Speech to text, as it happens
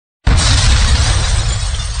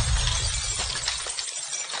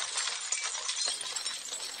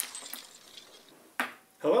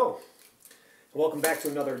Hello, and welcome back to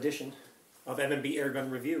another edition of MMB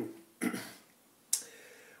Airgun Review.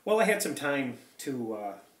 Well, I had some time to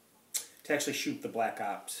actually shoot the Black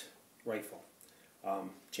Ops rifle,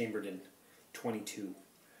 chambered in .22.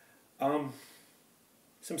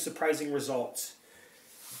 Some surprising results.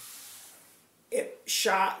 It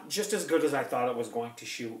shot just as good as I thought it was going to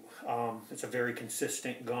shoot. It's a very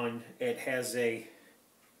consistent gun. It has a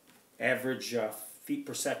average feet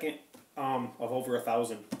per second of over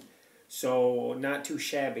 1,000. So not too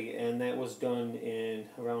shabby, and that was done in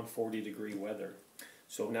around 40-degree weather.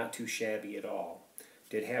 So not too shabby at all.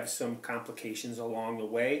 Did have some complications along the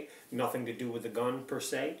way. Nothing to do with the gun per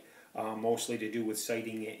se. Mostly to do with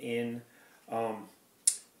sighting it in.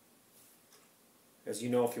 As you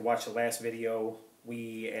know, if you watched the last video,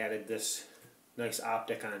 we added this nice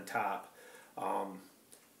optic on top.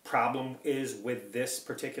 Problem is with this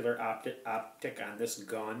particular optic on this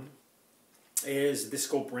gun is the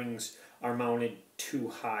scope rings are mounted too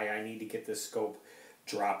high. I need to get this scope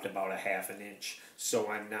dropped about 1/2 inch,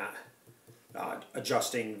 so I'm not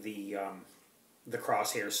adjusting the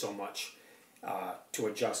crosshairs so much to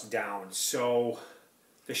adjust down. So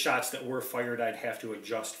the shots that were fired, I'd have to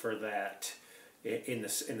adjust for that in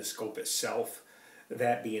the scope itself.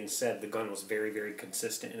 That being said, the gun was very, very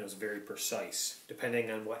consistent and it was very precise,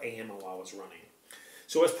 depending on what ammo I was running.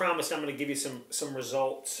 So as promised, I'm going to give you some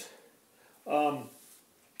results.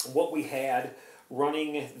 What we had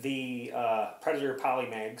running the Predator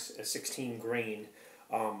Polymags at 16 grain,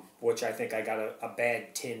 which I think I got a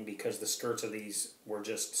bad tin because the skirts of these were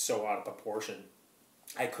just so out of proportion.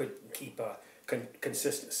 I couldn't keep a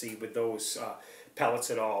consistency with those pellets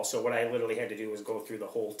at all. So what I literally had to do was go through the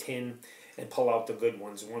whole tin and pull out the good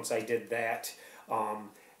ones. Once I did that,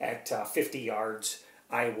 at 50 yards,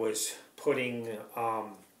 I was putting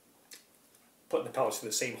the pellets through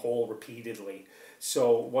the same hole repeatedly.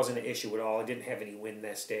 So it wasn't an issue at all. I didn't have any wind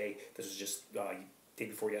this day. This was just day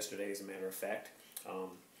before yesterday, as a matter of fact.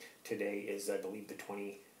 Today is, I believe, the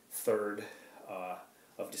 23rd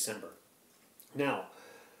of December. Now,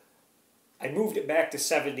 I moved it back to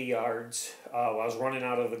 70 yards. I was running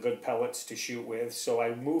out of the good pellets to shoot with, so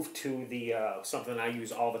I moved to the something I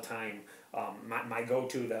use all the time. My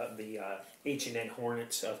go-to, the H&N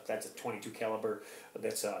Hornets. That's a .22 caliber.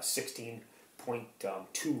 That's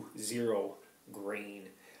 16.20 grain.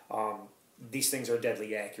 These things are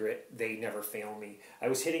deadly accurate. They never fail me. I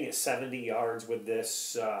was hitting at 70 yards with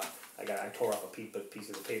this. I tore off a piece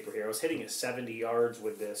of paper here. I was hitting at 70 yards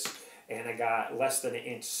with this, and I got less than an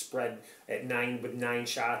inch spread at 9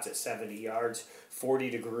 shots at 70 yards, 40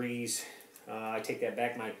 degrees. I take that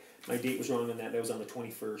back. My date was wrong on that. That was on the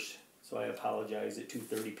 21st, so I apologize. At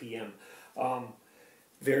 2:30 p.m.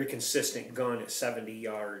 Very consistent gun at 70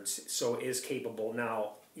 yards, so it is capable.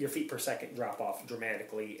 Now, your feet per second drop off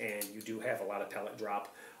dramatically, and you do have a lot of pellet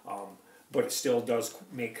drop, but it still does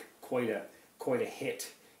make quite a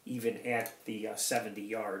hit even at the 70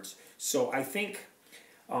 yards. So I think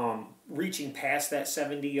reaching past that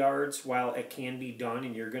 70 yards, while it can be done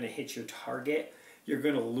and you're going to hit your target, you're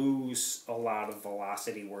going to lose a lot of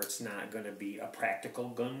velocity where it's not going to be a practical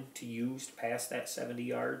gun to use past that 70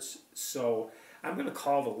 yards. So I'm going to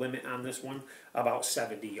call the limit on this one about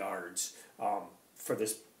 70 yards for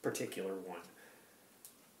this particular one.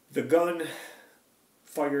 The gun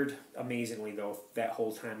fired amazingly, though, that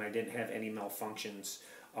whole time. I didn't have any malfunctions.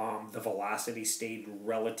 The velocity stayed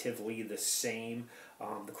relatively the same.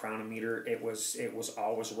 The chronometer, it was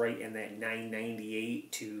always right in that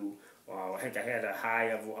 998 to, I think I had a high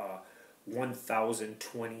of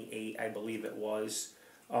 1,028, I believe it was.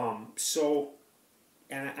 So,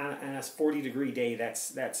 and on a 40-degree day,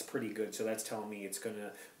 that's pretty good. So that's telling me it's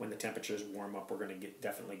gonna, when the temperatures warm up, we're gonna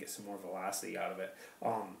definitely get some more velocity out of it.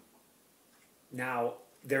 Now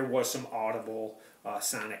there was some audible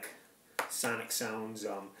sonic sounds.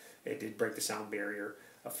 It did break the sound barrier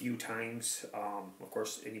a few times. Of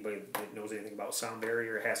course, anybody that knows anything about sound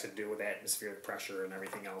barrier, it has to do with atmospheric pressure and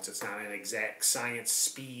everything else. It's not an exact science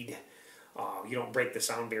speed. You don't break the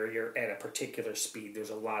sound barrier at a particular speed. There's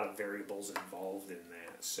a lot of variables involved in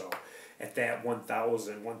that. So at that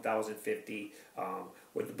 1,000, 1,050,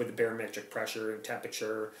 with the barometric pressure and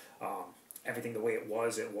temperature, everything the way it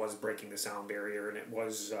was breaking the sound barrier, and it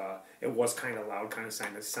was kind of loud, kind of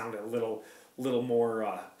sounded a little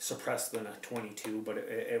more suppressed than a .22, but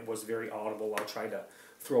it was very audible. I'll try to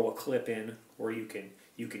throw a clip in where you can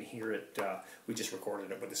hear it. We just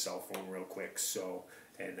recorded it with a cell phone real quick, so.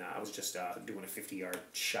 And I was just doing a 50-yard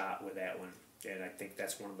shot with that one, and I think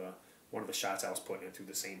that's one of the shots I was putting in through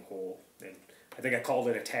the same hole. And I think I called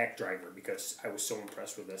it attack driver because I was so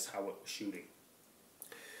impressed with how it was shooting.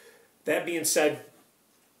 That being said,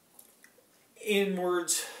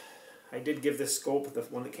 Inwards, I did give this scope, the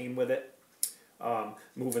one that came with it,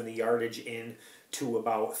 moving the yardage in to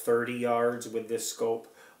about 30 yards with this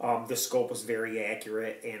scope. This scope was very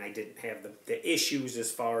accurate, and I didn't have the issues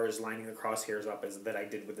as far as lining the crosshairs up as that I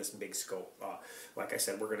did with this big scope. Like I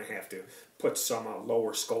said, we're going to have to put some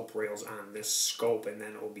lower scope rails on this scope, and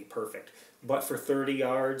then it will be perfect. But for 30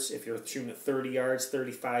 yards, if you're shooting at 30 yards,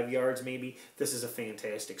 35 yards maybe, this is a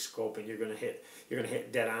fantastic scope, and you're going to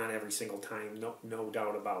hit dead on every single time. No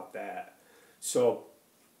doubt about that. So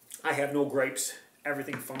I have no gripes.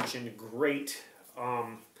 Everything functioned great.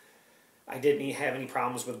 I didn't have any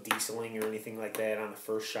problems with dieseling or anything like that on the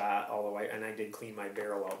first shot, although and I did clean my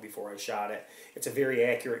barrel out before I shot it. It's a very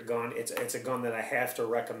accurate gun. It's a gun that I have to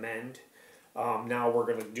recommend. Now we're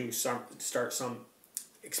going to start some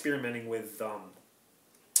experimenting with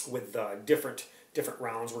different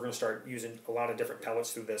rounds. We're going to start using a lot of different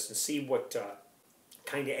pellets through this and see what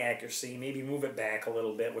kind of accuracy. Maybe move it back a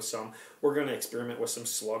little bit with some. We're going to experiment with some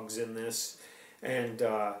slugs in this. And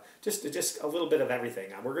just a little bit of everything.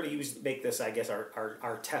 We're going to make this, I guess,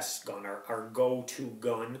 our test gun, our go-to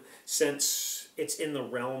gun, since it's in the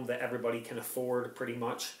realm that everybody can afford pretty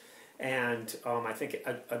much. And I think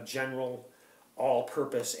a general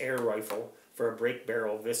all-purpose air rifle for a break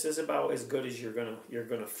barrel, this is about as good as you're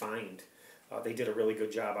gonna find. They did a really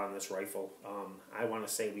good job on this rifle. I want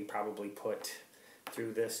to say we probably put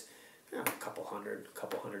through this a couple hundred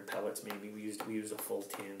pellets maybe. We used a full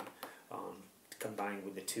tin. Combined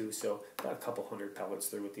with the two, so about a couple hundred pellets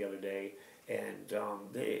through it the other day, and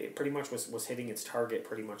it pretty much was hitting its target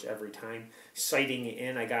pretty much every time. Sighting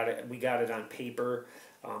in, we got it on paper,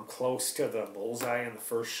 close to the bullseye on the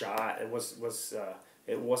first shot.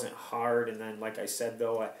 It wasn't hard, and then like I said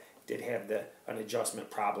though, I did have an adjustment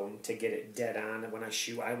problem to get it dead on. And when I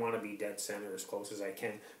shoot, I want to be dead center as close as I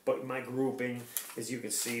can. But my grouping, as you can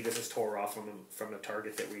see, this is tore off from the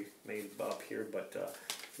target that we made up here, but.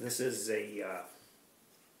 This is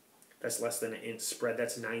that's less than an inch spread.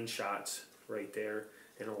 That's 9 shots right there,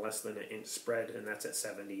 and a less than an inch spread, and that's at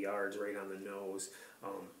 70 yards right on the nose.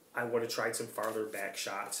 I would have tried some farther back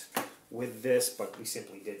shots with this, but we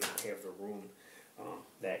simply did not have the room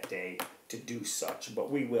that day to do such. But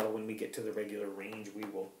we will, when we get to the regular range, we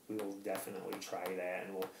will definitely try that,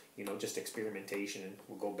 and we'll just experimentation, and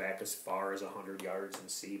we'll go back as far as 100 yards and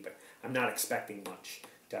see. But I'm not expecting much,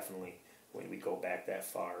 definitely, when we go back that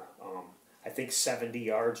far. I think 70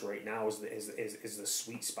 yards right now is the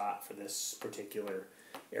sweet spot for this particular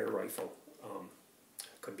air rifle.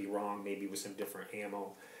 Could be wrong, maybe with some different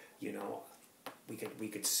ammo, we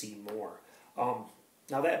could see more.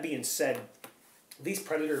 Now that being said, these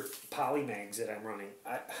Predator polymags that I'm running,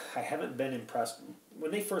 I haven't been impressed.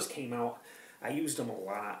 When they first came out, I used them a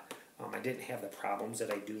lot. I didn't have the problems that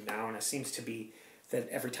I do now, and it seems to be that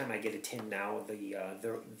every time I get a tin now,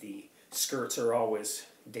 the skirts are always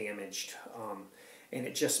damaged, and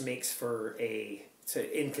it just makes for an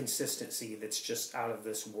inconsistency that's just out of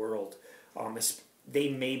this world. They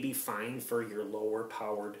may be fine for your lower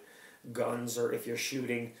powered guns, or if you're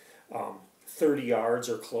shooting 30 yards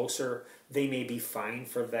or closer, they may be fine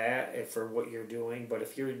for that, for what you're doing. But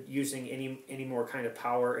if you're using any more kind of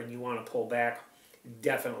power and you want to pull back,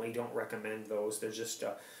 definitely don't recommend those. There's just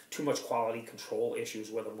too much quality control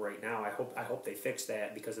issues with them right now. I hope they fix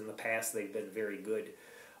that, because in the past they've been very good.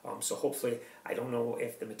 So hopefully, I don't know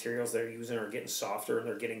if the materials they're using are getting softer and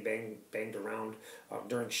they're getting banged around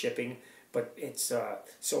during shipping. But it's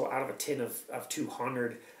so out of a tin of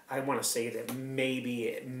 200, I want to say that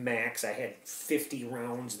maybe at max I had 50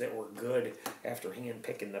 rounds that were good after hand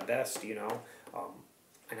picking the best,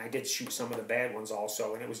 and I did shoot some of the bad ones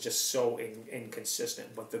also, and it was just so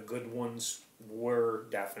inconsistent. But the good ones were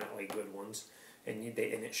definitely good ones, and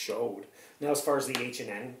it showed. Now, as far as the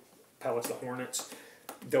H&N pellets, the Hornets,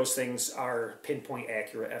 those things are pinpoint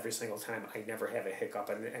accurate every single time. I never have a hiccup,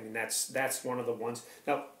 and I mean that's one of the ones.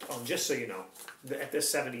 Now, just so you know, at this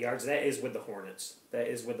 70 yards, that is with the Hornets. That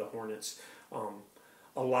is with the Hornets.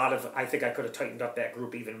 A lot of, I think I could have tightened up that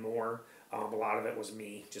group even more. A lot of it was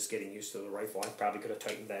me just getting used to the rifle. I probably could have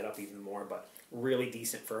tightened that up even more, but really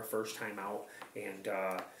decent for a first time out, and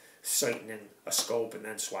sighting in a scope and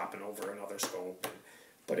then swapping over another scope.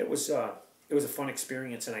 But it was a fun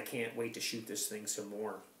experience, and I can't wait to shoot this thing some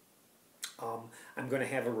more. I'm going to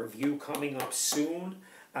have a review coming up soon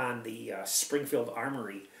on the Springfield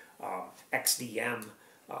Armory XDM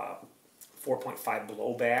 4.5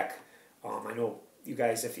 blowback. I know you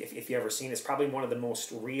guys, if you ever seen it, it's probably one of the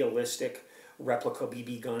most realistic replica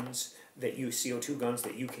BB guns that CO2 guns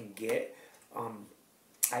that you can get.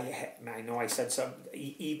 I know I said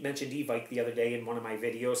mentioned E-Vike the other day in one of my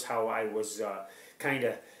videos, how I was kind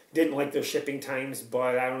of Didn't like their shipping times,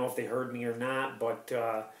 but I don't know if they heard me or not. But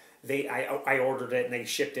I ordered it and they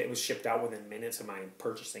shipped it. It was shipped out within minutes of my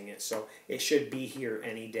purchasing it, so it should be here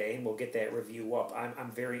any day, and we'll get that review up.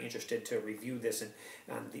 I'm very interested to review this, and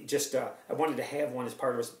I wanted to have one as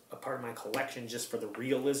part of my collection just for the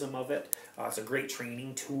realism of it. It's a great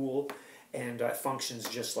training tool, and it functions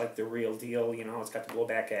just like the real deal. You know, it's got the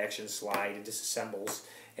blowback action, slide, and disassembles,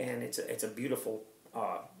 and it's a beautiful.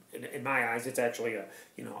 In my eyes, it's actually a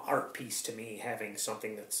art piece to me, having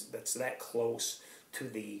something that's that close to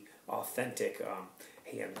the authentic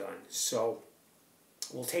handgun. So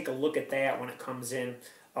we'll take a look at that when it comes in.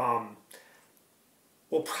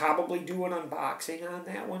 We'll probably do an unboxing on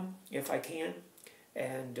that one if I can,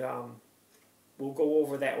 and we'll go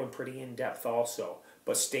over that one pretty in depth also.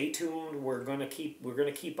 But stay tuned. We're gonna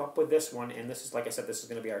keep up with this one, and this is, like I said, this is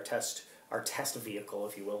gonna be our test vehicle,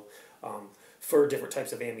 if you will, for different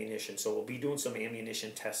types of ammunition. So we'll be doing some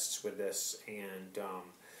ammunition tests with this, and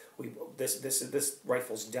this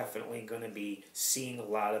rifle's definitely going to be seeing a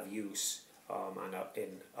lot of use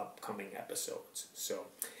in upcoming episodes. So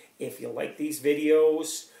if you like these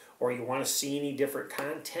videos, or you want to see any different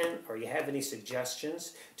content, or you have any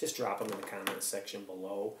suggestions, just drop them in the comment section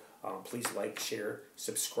below. Please like, share,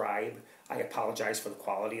 subscribe. I apologize for the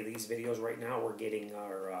quality of these videos right now. We're getting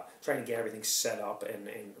trying to get everything set up, and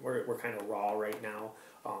we're kind of raw right now.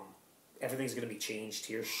 Everything's going to be changed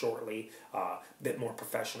here shortly, a bit more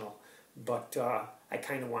professional. But I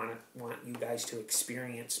kind of want you guys to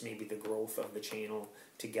experience maybe the growth of the channel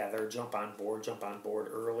together. Jump on board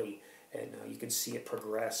early, and you can see it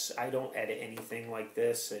progress. I don't edit anything like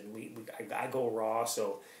this, and I go raw.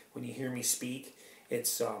 So when you hear me speak,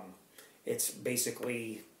 it's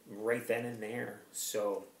basically right then and there.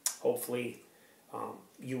 So hopefully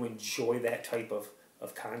you enjoy that type of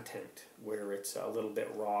content where it's a little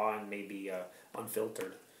bit raw and maybe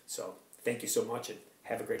unfiltered. So thank you so much, and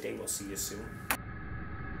have a great day. We'll see you soon.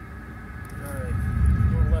 Alright,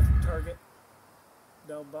 little left target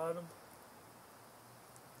down bottom.